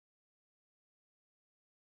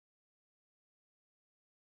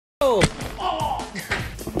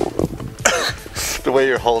The way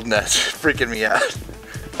you're holding that's freaking me out.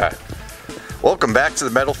 Alright. Welcome back to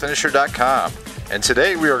the metalfinisher.com. And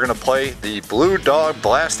today we are going to play the Blue Dog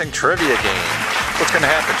Blasting Trivia game. What's going to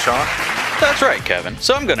happen, Sean? That's right, Kevin.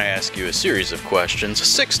 So I'm going to ask you a series of questions,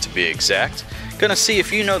 6 to be exact. Going to see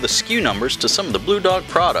if you know the SKU numbers to some of the Blue Dog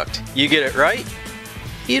product. You get it right,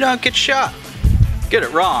 you don't get shot. Get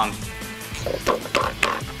it wrong.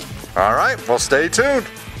 Alright, well stay tuned.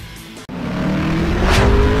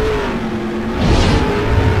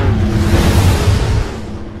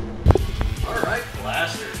 Alright,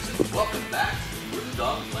 Blasters, and welcome back to the Blue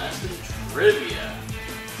Dog Blasting Trivia.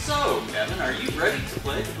 So, Kevin, are you ready to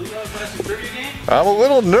play the Blue Dog Blasting Trivia game? I'm a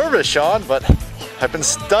little nervous, Sean, but I've been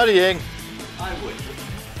studying. I would.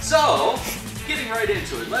 So, getting right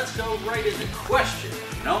into it, let's go right into question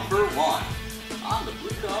number 1. On the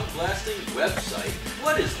Blue Dog Blasting website,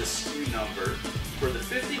 what is the SKU number for the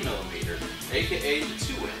 50mm, aka the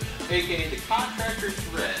 2-inch, aka the contractor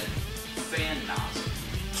thread fan nozzle?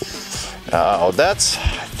 Oh, that's,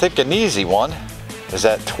 I think, an easy one. Is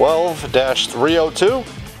that 12-302?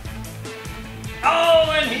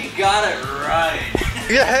 Oh, and he got it right!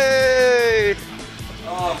 Yay!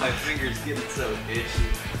 Oh, my finger's getting so itchy.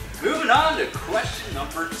 Moving on to question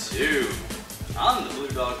number 2. On the Blue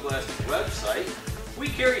Dog Blasting website, we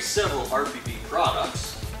carry several RPB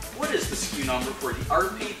products. What is the SKU number for the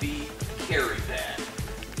RPB carry bag?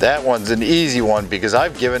 That one's an easy one because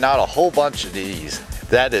I've given out a whole bunch of these.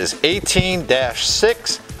 That is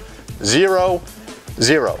 18-600.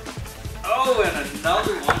 Oh, and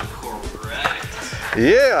another one correct.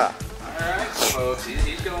 Yeah. Alright, folks,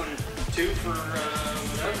 he's going 2 for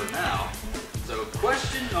whatever now. So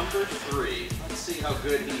question number 3. Let's see how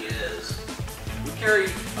good he is. We carry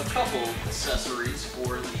a couple accessories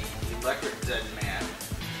for the electric dead man.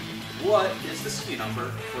 What is the SKU number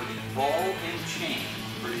for the ball and chain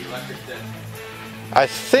for the electric dead man? I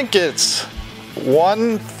think it's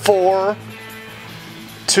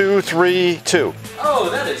 14232. Oh,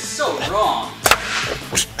 that is so wrong.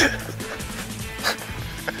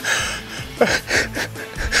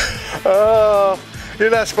 Oh, you're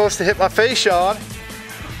not supposed to hit my face, Sean.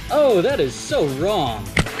 Oh, that is so wrong.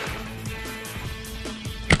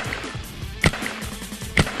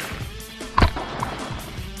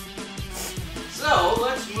 So,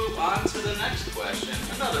 let's move on to the next question.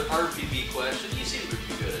 Another RPB question. You seem to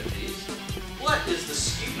be good at these. What is the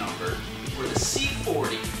SKU number for the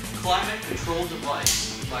C40 climate control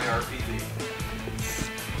device by RPB?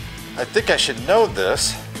 I think I should know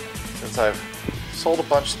this since I've sold a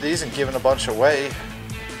bunch of these and given a bunch away.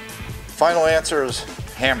 Final answer is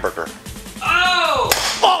hamburger. Oh!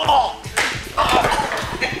 Oh! Oh!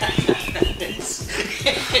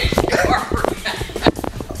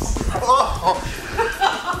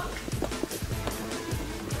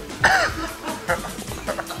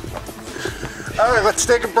 All right, let's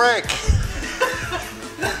take a break.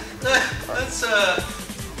 Let's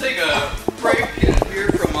take a break and hear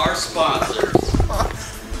from our sponsors.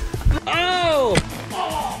 Oh!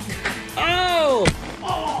 Oh! Oh!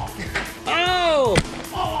 Oh!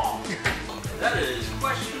 Oh! That is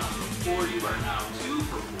question number 4. You are now 2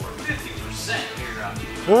 for 4, 50% here on the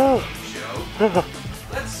show.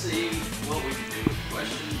 Let's see what we can do with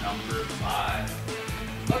question number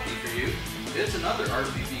 5. Lucky for you, it's another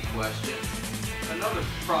RPB question. Another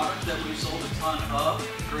product that we've sold a ton of, a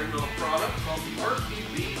great little product called the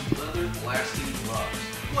RPB Leather Blasting Gloves.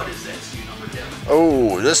 What is that SKU number, Kevin?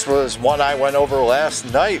 Oh, this was one I went over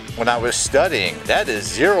last night when I was studying. That is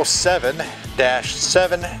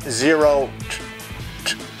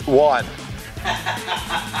 07-701.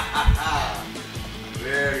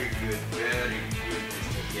 Very good, Mr.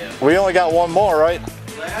 Kevin. We only got one more, right?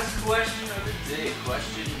 Last question of the day,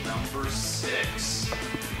 question number 6.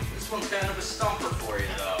 This one's kind of a stumper for you,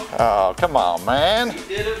 though. Oh, come on, man. We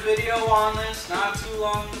did a video on this not too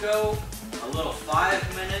long ago. A little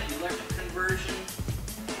 5-minute electric conversion.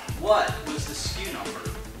 What was the SKU number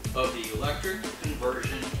of the electric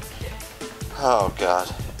conversion kit? Oh, God.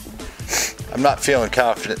 I'm not feeling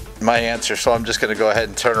confident in my answer, so I'm just going to go ahead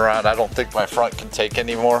and turn around. I don't think my front can take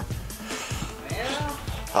anymore. Yeah.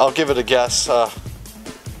 I'll give it a guess. Give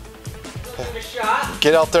it a shot.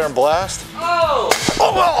 Get out there and blast. Oh!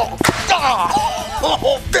 Oh,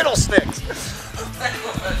 oh, fiddlesticks!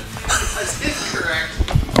 That's incorrect.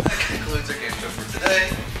 That concludes our game show for today.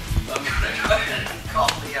 So I'm going to go ahead and call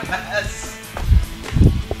the MS.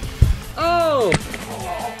 Oh!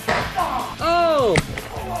 Oh!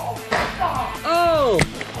 Oh!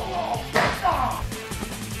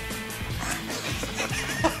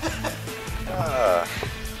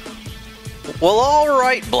 Well,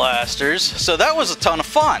 alright, Blasters. So that was a ton of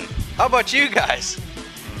fun. How about you guys?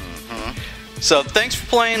 So thanks for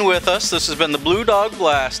playing with us. This has been the Blue Dog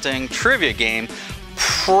Blasting trivia game.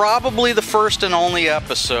 Probably the first and only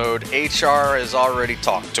episode. HR has already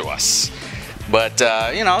talked to us. But,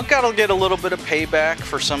 you know, gotta get a little bit of payback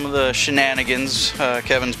for some of the shenanigans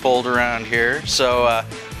Kevin's pulled around here. So,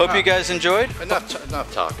 hope you guys enjoyed.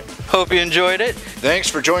 Enough talking. Hope you enjoyed it. Thanks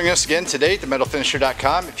for joining us again today at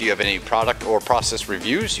themetalfinisher.com. If you have any product or process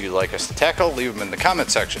reviews you'd like us to tackle, leave them in the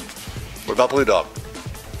comment section. What about Blue Dog?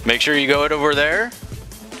 Make sure you go over there,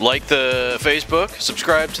 like the Facebook,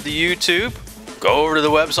 subscribe to the YouTube, go over to the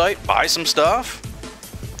website, buy some stuff.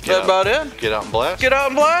 Is that about it? Get out and blast. Get out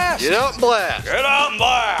and blast. Get out and blast. Get out and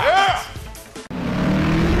blast. Yeah.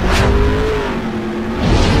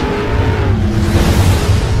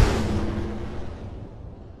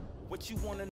 What you wanna